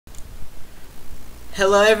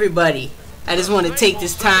Hello everybody. I just want to take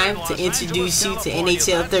this time to introduce you to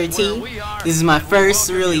NHL 13. This is my first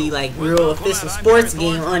real official sports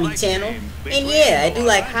game on the channel. And yeah, I do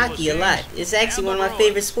like hockey a lot. It's actually one of my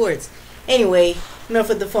favorite sports. Anyway, enough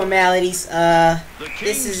with the formalities.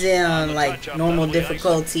 This is in like normal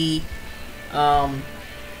difficulty.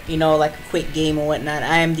 Like a quick game or whatnot.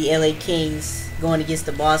 I am the LA Kings going against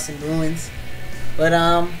the Boston Bruins. But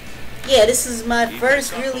yeah, this is my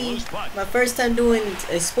first time doing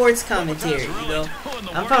a sports commentary.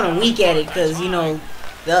 I'm kind of weak at it because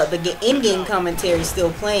the in-game commentary is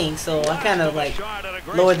still playing, so I kind of like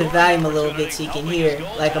lowered the volume a little bit so you can hear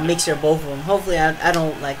like a mixture of both of them. Hopefully I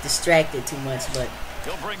don't like distract it too much, but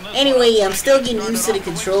anyway, yeah, I'm still getting used to the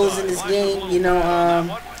controls in this game.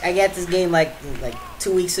 I got this game like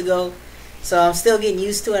 2 weeks ago. So I'm still getting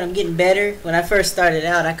used to it. I'm getting better. When I first started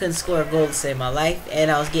out, I couldn't score a goal to save my life. And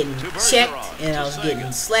I was getting checked, and I was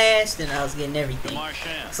getting slashed, and I was getting everything.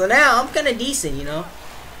 So now I'm kind of decent,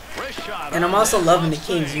 And I'm also loving the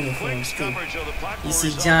Kings uniforms, too. You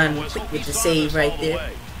see John with the save right there.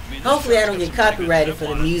 Hopefully I don't get copyrighted for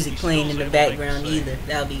the music playing in the background either.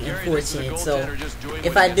 That'll be unfortunate. So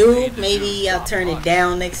if I do, maybe I'll turn it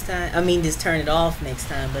down next time. I mean, just turn it off next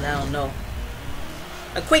time, but I don't know.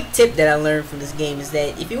 A quick tip that I learned from this game is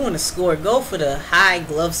that if you want to score, go for the high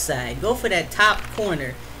glove side. Go for that top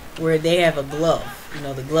corner where they have a glove,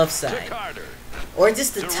 the glove side. Or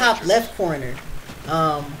just the top left corner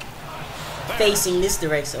facing this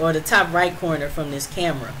direction, or the top right corner from this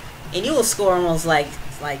camera. And you will score almost like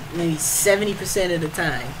maybe 70% of the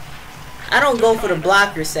time. I don't go for the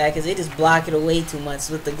blocker side because they just block it away too much.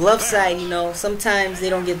 With the glove side, sometimes they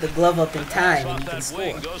don't get the glove up in time and you can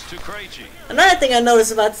score. Another thing I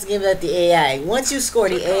noticed about this game is that the AI, once you score,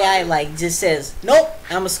 the AI just says, nope,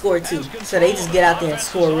 I'm going to score too. So they just get out there and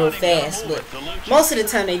score real fast. But most of the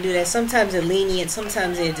time they do that. Sometimes they're lenient,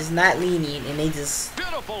 sometimes they're just not lenient, and they just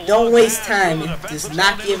don't waste time and just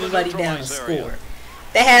knock everybody down and score.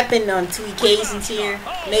 That happened on 2 occasions here.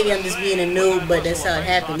 Maybe I'm just being a noob, but that's how it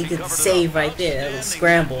happened. You could save right there. That little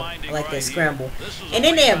scramble. I like that scramble. And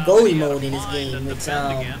then they have goalie mode in this game, which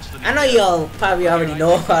I know y'all probably already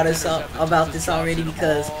know about this already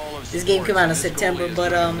because this game came out in September.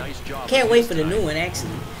 But can't wait for the new one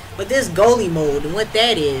actually. But this goalie mode, and what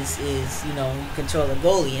that is you control a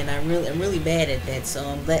goalie, and I'm really bad at that. So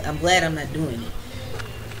I'm glad I'm not doing it.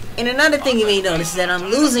 And another thing you may notice is that I'm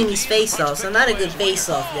losing these face-offs. I'm not a good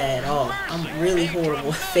face-off guy at all. I'm really horrible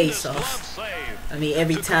at face-offs. I mean,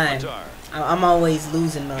 every time. I'm always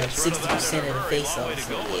losing like 60% of the face-offs.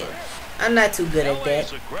 So yeah, I'm not too good at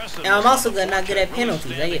that. And I'm also not good at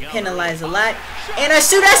penalties. I get penalized a lot. And I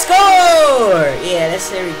shoot, I score! Yeah,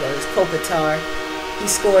 there we go. It's Kopitar. He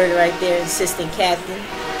scored right there, assistant captain.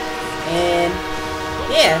 And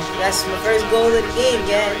yeah, that's my first goal of the game,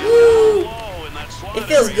 guys. Woo! It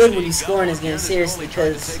feels good when you score in this game, seriously,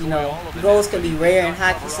 because, goals can be rare in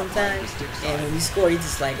hockey sometimes, and when you score, you're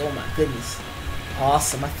just like, oh my goodness,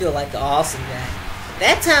 awesome. I feel like an awesome guy.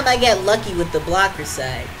 That time I got lucky with the blocker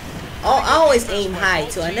side. I always aim high,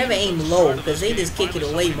 too. I never aim low, because they just kick it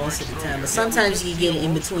away most of the time, but sometimes you get it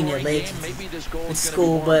in between their legs, which is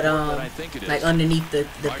cool, but, like underneath the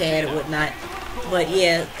pad or whatnot. But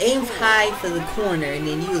yeah, aim high for the corner, and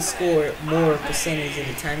then you will score more percentage of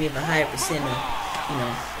the time. You have a higher percent of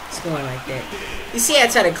scoring like that. You see I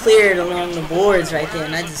try to clear it along the boards right there,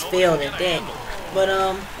 and I just failed at that. But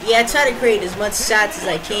yeah, I try to create as much shots as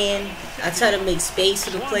I can. I try to make space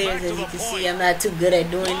for the players. As you can see, I'm not too good at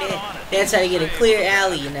doing that. Then I try to get a clear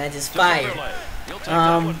alley, and I just fire.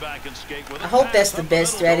 I hope that's the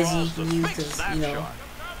best strategy you can use, because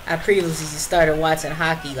I previously just started watching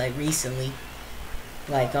hockey recently.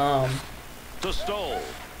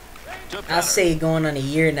 I'll say going on a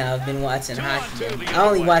year now I've been watching hockey. I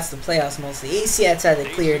only watch the playoffs mostly. You see I tried to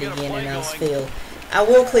clear it again and I was failed. I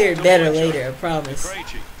will clear it better later, I promise.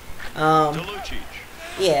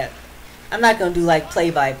 Yeah, I'm not going to do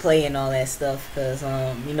play-by-play and all that stuff because,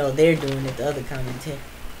 they're doing it, the other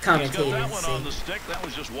commentators say.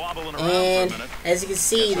 And as you can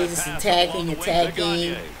see, they're just attacking.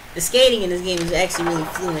 The skating in this game is actually really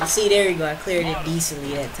fluent. See, there you go. I cleared it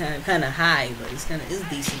decently that time. Kind of high, but it's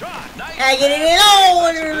decent. I get it in.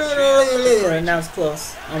 Oh, and that was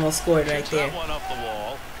close. Almost scored right there.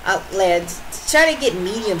 Lads, try to get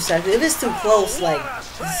medium size. If it's too close, like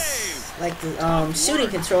the shooting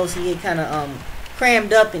controls can get kind of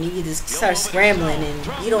crammed up and you just start scrambling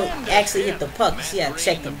and you don't actually hit the puck. You gotta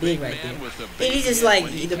check them big right there. And you just like,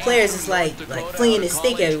 the players is like flinging his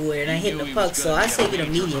stick everywhere and I hitting the puck. So I say get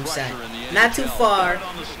a medium shot. Not too far,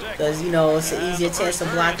 because, you know, it's an easier chance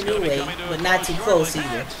of blocking it away, but not too close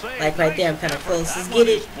either. Like right there, I'm kind of close. Just get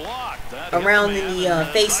it around in the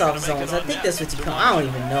face-off zones. I think that's what you call it. I don't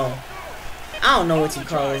even know. I don't know what you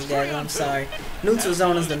call those guys. I'm sorry. Neutral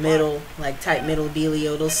zone is the middle, like tight middle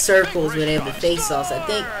dealio. Those circles where they have the face-offs. I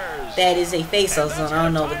think that is a face-off zone. I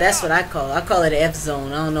don't know, but that's what I call it. I call it an F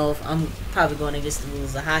zone. I don't know if I'm probably going against the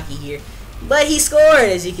rules of hockey here. But he scored,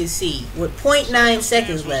 as you can see, with 0.9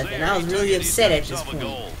 seconds left, and I was really upset at this point.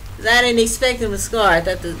 Because I didn't expect him to score. I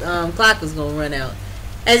thought the clock was going to run out.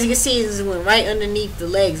 As you can see, it went right underneath the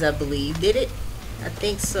legs, I believe. Did it? I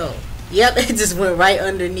think so. Yep, it just went right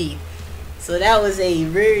underneath. So that was a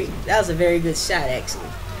very good shot, actually.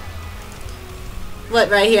 But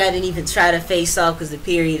right here, I didn't even try to face off because the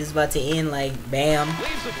period is about to end, like, bam.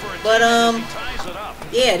 But,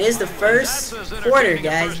 yeah, there's the first quarter,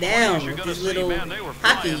 guys, down with this little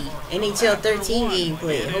hockey NHL 13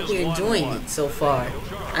 gameplay. I hope you're enjoying it so far.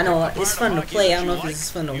 I know it's fun to play. I don't know if it's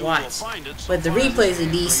fun to watch. But the replays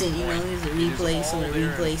are decent, you know. Here's the replays, some of the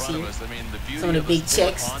replays here. Some of the big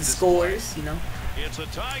checks, the scores, you know.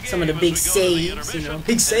 Some of the big saves, you know.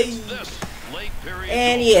 Big saves.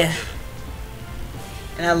 And, yeah.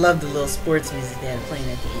 And I love the little sports music that I'm playing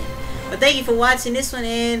at the end. But thank you for watching this one,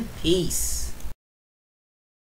 and peace.